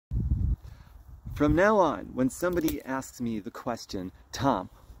From now on, when somebody asks me the question, Tom,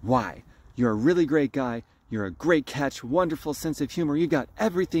 why? You're a really great guy. You're a great catch, wonderful sense of humor. You got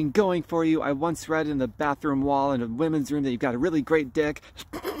everything going for you. I once read in the bathroom wall in a women's room that you've got a really great dick.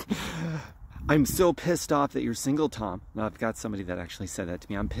 I'm so pissed off that you're single, Tom. Now, I've got somebody that actually said that to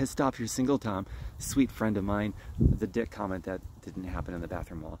me. I'm pissed off you're single, Tom. Sweet friend of mine. The dick comment that didn't happen in the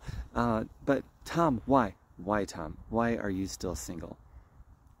bathroom wall. But Tom, why? Why, Tom? Why are you still single?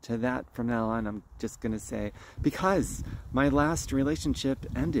 To that, from now on, I'm just going to say, because my last relationship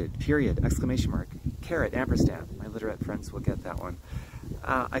ended, period, exclamation mark, caret, ampersand. My literate friends will get that one.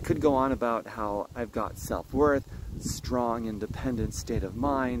 I could go on about how I've got self-worth, strong, independent state of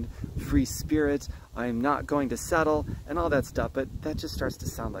mind, free spirit, I'm not going to settle, and all that stuff, but that just starts to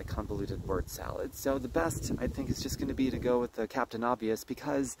sound like convoluted word salad. So the best, I think, is just going to be to go with the Captain Obvious,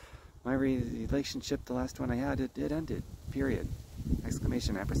 because my relationship, the last one I had, it ended, period.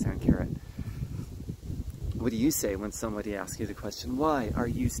 Exclamation, ampersand, caret. What do you say when somebody asks you the question, why are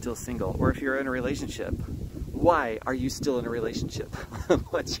you still single? Or if you're in a relationship, why are you still in a relationship?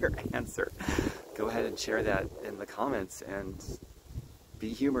 What's your answer? Go ahead and share that in the comments and be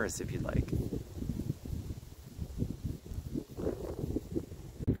humorous if you'd like.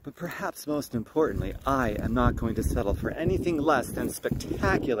 But perhaps most importantly, I am not going to settle for anything less than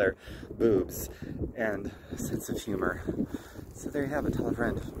spectacular boobs and a sense of humor. So there you have it, tell a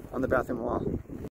friend on the bathroom wall.